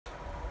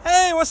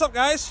what's up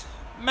guys?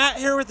 Matt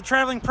here with the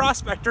Traveling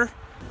Prospector.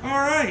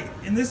 Alright,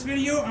 in this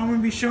video I'm going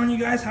to be showing you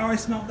guys how I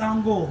smelt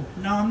down gold.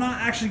 Now I'm not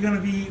actually going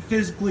to be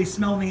physically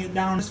smelting it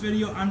down in this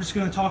video, I'm just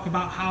going to talk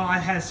about how I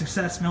had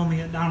success smelting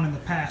it down in the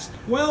past.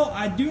 Well,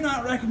 I do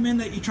not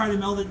recommend that you try to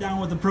melt it down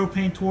with a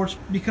propane torch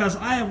because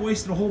I have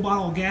wasted a whole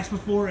bottle of gas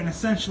before and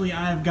essentially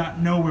I have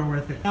got nowhere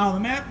with it. Now the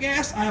MAP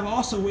gas, I have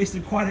also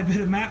wasted quite a bit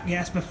of MAP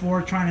gas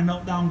before trying to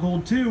melt down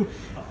gold too,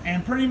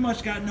 and pretty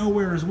much got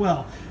nowhere as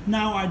well.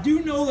 Now I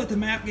do know that the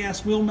MAP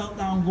gas will melt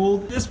down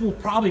gold. This will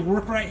probably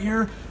work right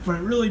here, but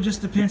it really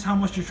just depends how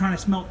much you're trying to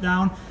smelt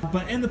down.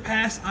 But in the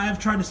past I have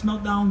tried to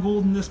smelt down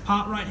gold in this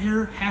pot right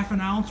here, half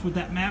an ounce with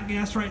that MAP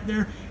gas right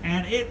there,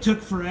 and it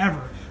took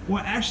forever.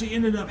 What actually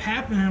ended up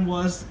happening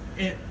was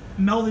it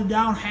melted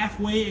down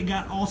halfway, it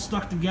got all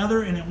stuck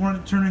together and it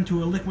wanted to turn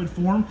into a liquid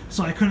form,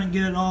 so I couldn't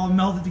get it all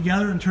melted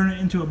together and turn it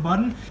into a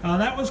button.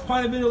 That was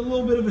quite a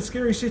little bit of a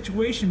scary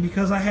situation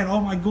because I had all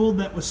my gold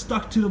that was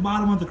stuck to the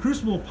bottom of the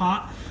crucible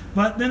pot,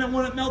 but then it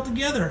wouldn't melt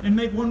together and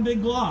make one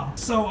big glob.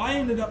 So I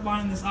ended up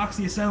buying this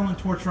oxyacetylene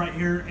torch right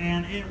here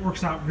and it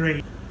works out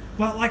great.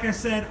 But like I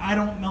said, I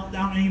don't melt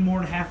down any more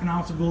than half an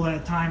ounce of gold at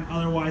a time,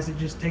 otherwise it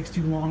just takes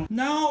too long.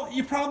 Now,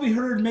 you probably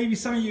heard, maybe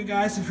some of you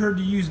guys have heard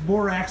to use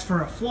borax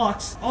for a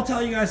flux. I'll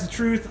tell you guys the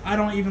truth, I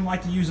don't even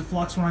like to use a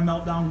flux when I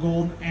melt down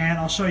gold, and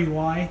I'll show you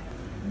why.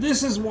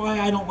 This is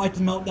why I don't like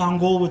to melt down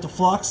gold with the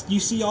flux. You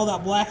see all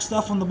that black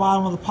stuff on the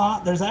bottom of the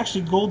pot? There's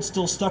actually gold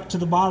still stuck to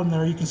the bottom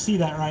there. You can see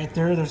that right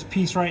there. There's a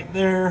piece right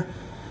there.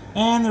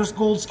 And there's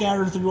gold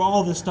scattered through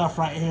all this stuff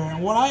right here.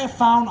 And what I have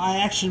found, I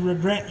actually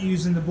regret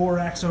using the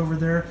borax over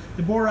there.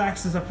 The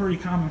borax is a pretty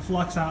common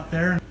flux out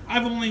there.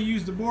 I've only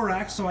used the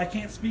borax, so I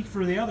can't speak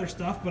for the other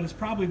stuff, but it's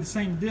probably the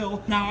same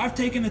deal. Now, I've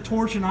taken the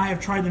torch and I have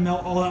tried to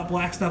melt all that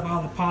black stuff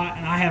out of the pot,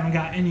 and I haven't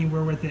got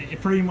anywhere with it.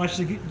 It pretty much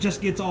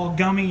just gets all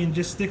gummy and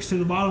just sticks to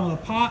the bottom of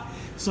the pot.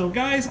 So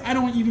guys, I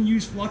don't even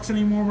use flux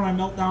anymore when I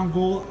melt down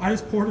gold. I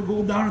just pour the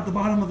gold down at the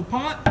bottom of the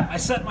pot. I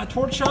set my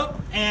torch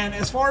up, and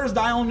as far as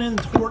dialing in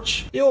the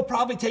torch, it will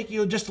probably take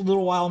you just a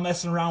little while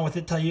messing around with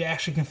it till you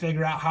actually can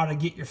figure out how to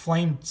get your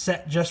flame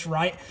set just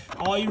right.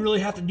 All you really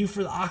have to do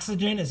for the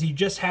oxygen is you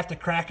just have to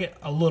crack it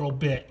a little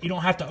bit. You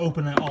don't have to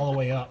open it all the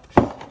way up.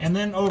 And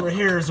then over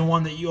here is the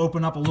one that you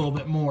open up a little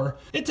bit more.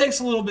 It takes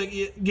a little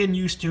bit getting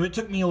used to. It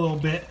took me a little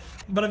bit,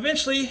 but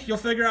eventually you'll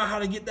figure out how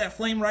to get that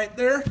flame right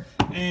there.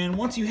 And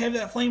once you have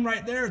that flame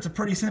right there, it's a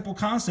pretty simple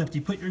concept.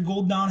 You put your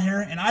gold down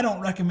here, and I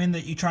don't recommend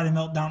that you try to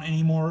melt down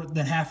any more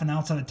than half an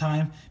ounce at a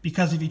time,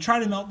 because if you try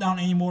to melt down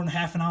any more than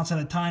half an ounce at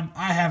a time,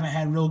 I haven't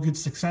had real good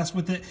success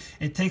with it.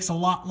 It takes a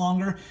lot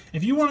longer.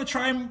 If you want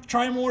to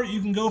try more, you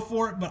can go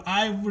for it, but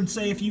I would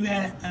say if you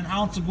had an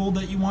ounce of gold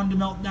that you wanted to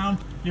melt down,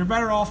 you're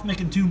better off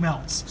making 2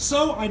 melts.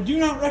 So I do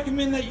not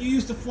recommend that you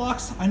use the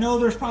flux. I know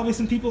there's probably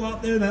some people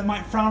out there that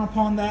might frown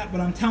upon that,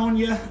 but I'm telling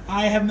you,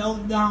 I have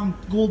melted down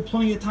gold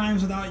plenty of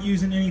times without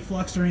using any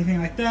flux or anything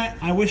like that.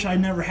 I wish I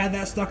never had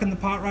that stuck in the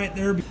pot right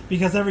there,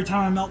 because every time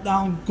I melt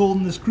down gold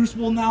in this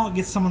crucible now, it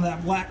gets some of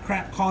that black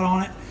crap caught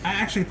on it. I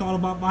actually thought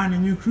about buying a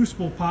new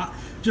crucible pot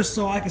just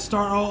so I could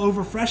start all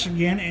over fresh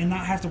again and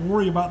not have to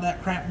worry about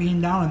that crap being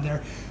down in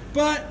there.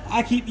 But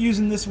I keep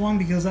using this one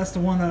because that's the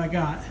one that I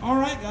got.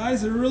 Alright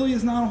guys, there really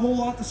is not a whole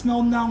lot to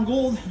smelting down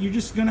gold. You're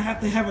just going to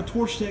have a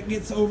torch that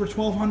gets over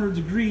 1200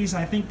 degrees.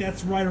 I think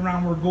that's right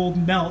around where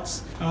gold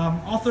melts.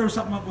 I'll throw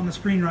something up on the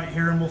screen right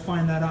here and we'll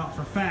find that out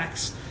for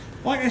facts.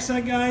 Like I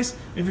said guys,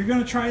 if you're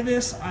going to try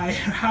this, I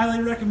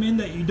highly recommend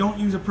that you don't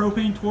use a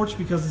propane torch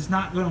because it's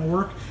not going to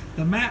work.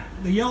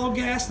 The yellow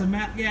gas, the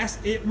MAP gas,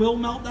 it will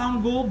melt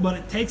down gold, but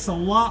it takes a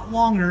lot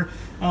longer.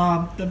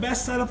 The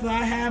best setup that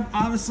I have,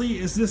 obviously,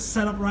 is this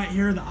setup right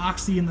here, the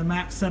oxy and the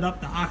MAP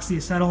setup, the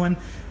oxyacetylene.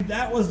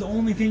 That was the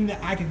only thing that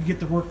I could get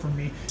to work for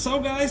me. So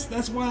guys,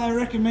 that's why I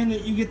recommend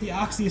that you get the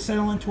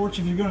oxyacetylene torch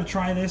if you're going to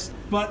try this.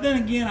 But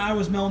then again, I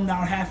was melting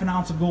down half an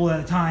ounce of gold at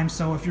a time,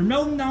 so if you're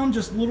melting down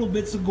just little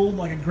bits of gold,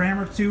 like a gram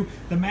or two,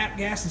 the MAP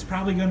gas is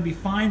probably going to be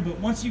fine. But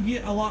once you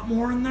get a lot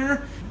more in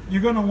there,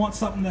 you're going to want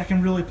something that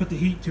can really put the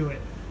heat to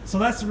it. So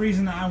that's the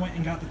reason that I went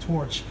and got the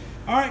torch.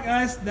 Alright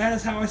guys, that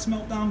is how I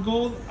smelt down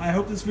gold. I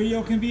hope this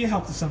video can be a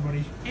help to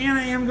somebody. And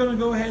I am going to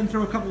go ahead and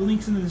throw a couple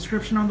links in the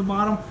description on the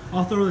bottom.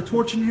 I'll throw the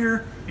torch in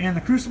here and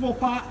the crucible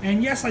pot.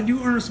 And yes, I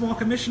do earn a small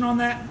commission on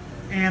that,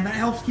 and that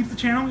helps keep the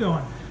channel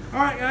going.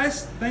 Alright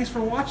guys, thanks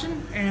for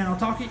watching, and I'll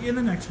talk to you in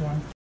the next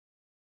one.